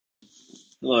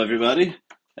Hello, everybody.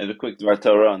 I have a quick Dvar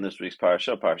Torah on this week's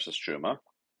Parsha, Parshas Truma.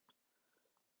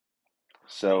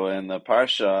 So in the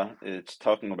Parsha, it's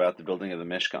talking about the building of the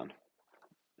Mishkan.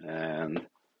 And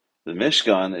the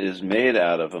Mishkan is made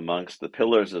out of, amongst the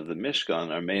pillars of the Mishkan,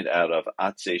 are made out of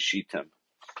atzei shittim.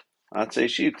 Atzei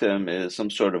shittim is some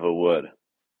sort of a wood.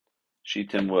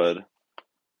 Shittim wood,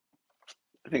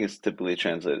 I think it's typically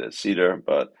translated as cedar,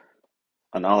 but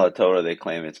on Al Torah they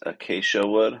claim it's acacia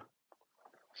wood,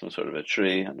 some sort of a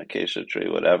tree, an acacia tree,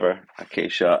 whatever.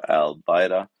 Acacia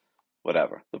al-baida.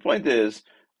 Whatever. The point is,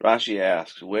 Rashi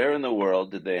asks, where in the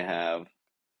world did they have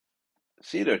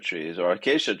cedar trees or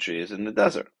acacia trees in the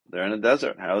desert? They're in a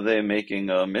desert. How are they making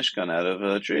a Mishkan out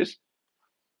of trees?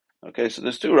 Okay, so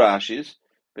there's two Rashis.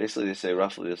 Basically, they say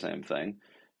roughly the same thing,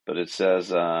 but it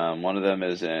says one of them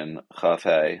is in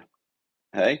Chav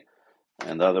Hey,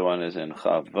 and the other one is in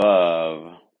Chav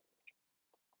Vav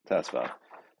Tesvav.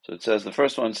 So it says the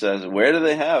first one says, where do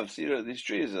they have these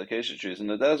trees, acacia trees in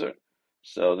the desert?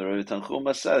 So the Rebbe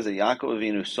Tanchuma says that Yaakov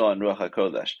Avinu saw in Ruach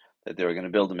HaKodesh that they were going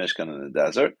to build a Mishkan in the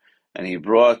desert, and he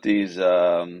brought these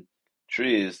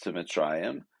trees to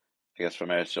Mitzrayim, I guess from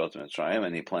Eretz Yisrael to Mitzrayim,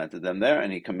 and he planted them there,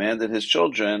 and he commanded his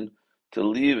children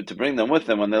to bring them with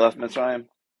them when they left Mitzrayim.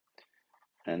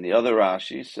 And the other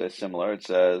Rashi says similar. It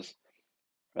says,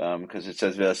 because it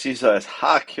says Ve'asisa as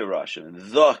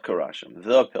ha-kirashim, the kirashim,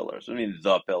 the pillars. What do you mean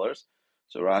the pillars?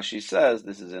 So Rashi says,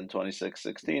 this is in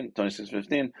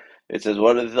 26:15. It says,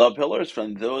 what are the pillars?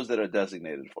 From those that are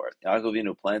designated for it. Yaakov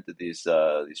Avinu planted these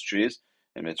trees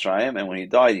in Mitzrayim, and when he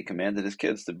died, he commanded his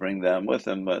kids to bring them with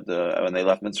him when they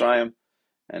left Mitzrayim.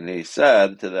 And he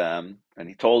said to them, and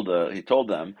he told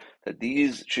them that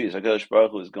these trees, HaKadosh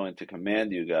Baruch Hu is going to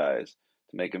command you guys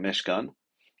to make a Mishkan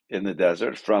in the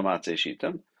desert from atzei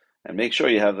shittim, and make sure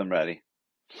you have them ready.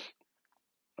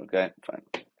 Okay, fine.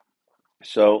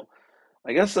 So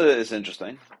I guess it's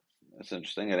interesting. It's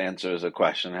interesting. It answers a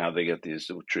question how they get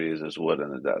these trees as wood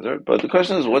in the desert. But the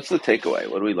question is, what's the takeaway?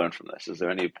 What do we learn from this? Is there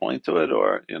any point to it,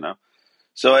 or?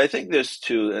 So I think there's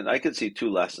two, and I could see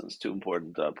two lessons, two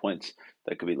important points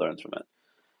that could be learned from it.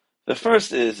 The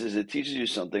first is it teaches you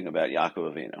something about Yaakov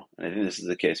Avinu, and I think this is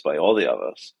the case by all the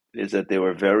others, is that they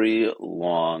were very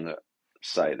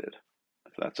long-sighted,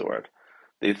 if that's a word.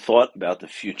 They thought about the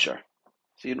future.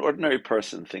 See, an ordinary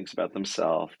person thinks about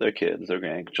themselves, their kids, their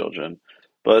grandchildren,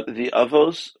 but the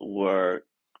Avos were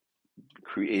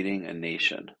creating a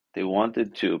nation. They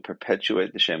wanted to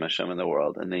perpetuate the Shem Hashem in the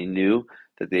world, and they knew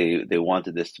that they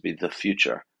wanted this to be the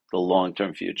future, the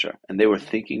long-term future. And they were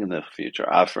thinking in the future.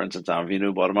 For instance,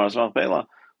 Avinu bought a Mars Machpelah.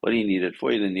 What do you need it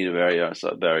for? You didn't need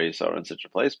a bury Sarah in such a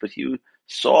place, but he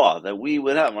saw that we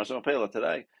would have Mars Machpelah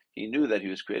today. He knew that he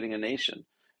was creating a nation.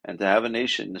 And to have a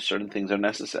nation, certain things are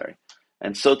necessary.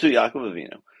 And so too Yaakov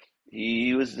Avinu.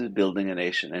 He was building a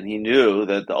nation, and he knew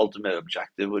that the ultimate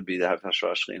objective would be to have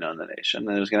Hashra Shechina in the nation,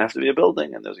 and there was going to have to be a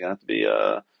building, and there's going to be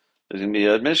a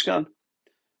Mishkan,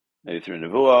 maybe through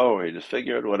Nevuah, or he just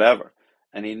figured, whatever.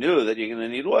 And he knew that you're going to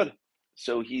need wood.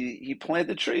 So he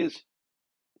planted trees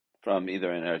from either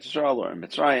in Eretz Yisrael or in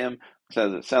Mitzrayim. It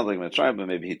sounds like Mitzrayim, but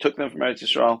maybe he took them from Eretz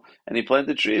Yisrael, and he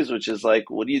planted trees, which is like,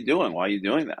 what are you doing? Why are you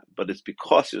doing that? But it's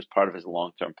because it was part of his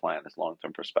long-term plan, his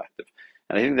long-term perspective.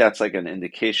 And I think that's like an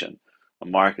indication, a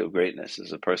mark of greatness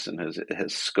is a person who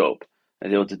has scope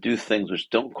and able to do things which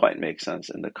don't quite make sense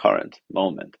in the current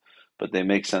moment, but they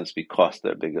make sense because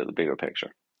they're the bigger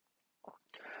picture.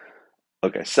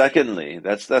 Okay, secondly,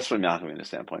 that's from Yaakov Avinu's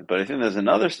standpoint, but I think there's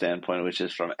another standpoint which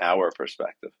is from our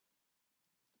perspective.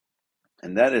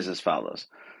 And that is as follows,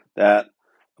 that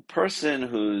a person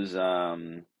who's,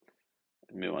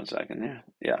 give me 1 second here.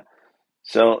 Yeah.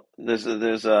 So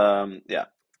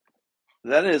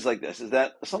that is like this, is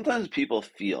that sometimes people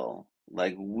feel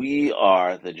like we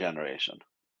are the generation.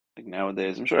 Like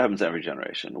nowadays, I'm sure it happens to every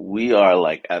generation. We are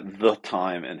like at the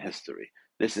time in history.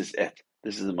 This is it.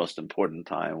 This is the most important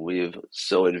time. We've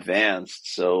so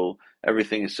advanced, so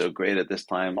everything is so great at this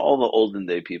time. All the olden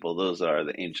day people, those are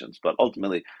the ancients. But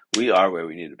ultimately, we are where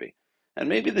we need to be. And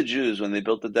maybe the Jews, when they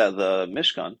built the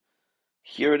Mishkan,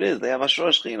 here it is. They have Hashra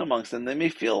Shechina amongst them. They may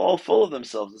feel all full of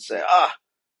themselves and say,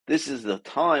 this is the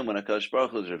time when HaKadosh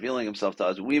Baruch Hu is revealing himself to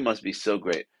us. We must be so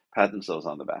great. Pat themselves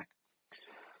on the back.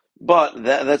 But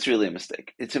that's really a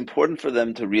mistake. It's important for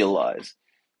them to realize.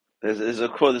 There's a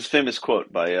quote, this famous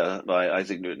quote by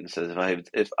Isaac Newton. It says,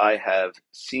 if I have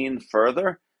seen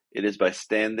further, it is by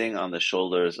standing on the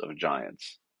shoulders of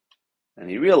giants. And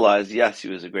he realized, yes, he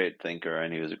was a great thinker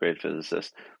and he was a great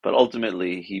physicist, but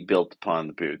ultimately he built upon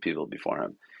the people before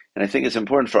him. And I think it's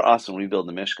important for us when we build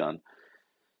the Mishkan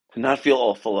to not feel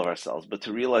all full of ourselves, but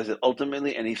to realize that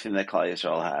ultimately anything that Klal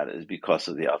Yisrael had is because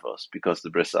of the Avos, because of the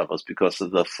Bris Avos, because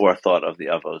of the forethought of the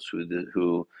Avos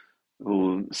who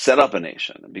set up a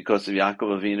nation, because of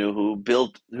Yaakov Avinu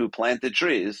who planted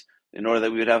trees in order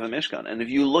that we would have a Mishkan. And if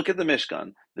you look at the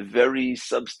Mishkan, the very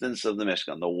substance of the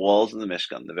Mishkan, the walls of the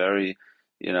Mishkan, the very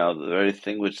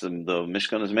thing which the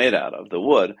Mishkan is made out of, the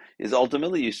wood, is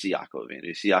ultimately you see Yaakov Avinu.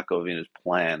 You see Yaakov Avinu's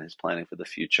plan, his planning for the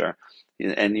future,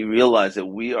 and you realize that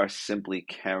we are simply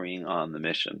carrying on the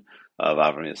mission of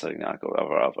Avram Yitzchak Yaakov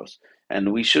Avos,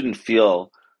 and we shouldn't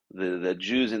feel the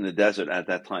Jews in the desert at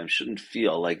that time shouldn't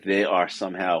feel like they are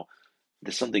somehow,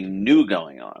 there's something new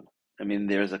going on. I mean,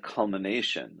 there's a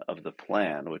culmination of the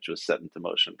plan which was set into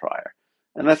motion prior.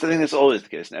 And that's, I think, that's always the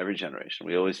case in every generation.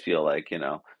 We always feel like,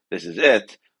 this is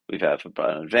it. We've had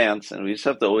an advance, and we just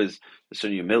have to always, a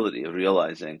certain humility of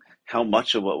realizing how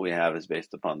much of what we have is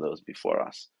based upon those before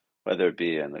us, whether it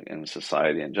be in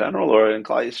society in general or in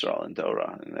Klal Yisrael, in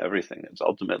Torah, and everything. It's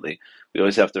ultimately, we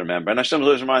always have to remember, and Hashem is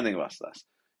always reminding us this.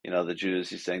 The Jews,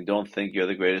 he's saying, don't think you're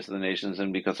the greatest of the nations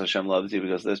and because Hashem loves you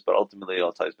because of this, but ultimately it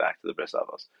all ties back to the Bris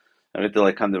Avos. And we have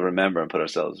to kind of remember and put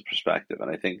ourselves in perspective.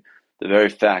 And I think the very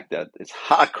fact that it's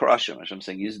ha-krashim, Hashem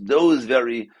saying, use those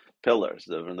very pillars,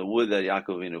 from the wood that Yaakov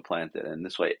Avinu planted, and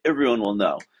this way everyone will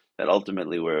know that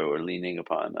ultimately we're leaning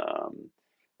upon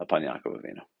Yaakov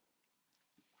Avinu.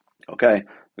 Okay,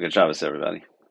 good Shabbos, everybody.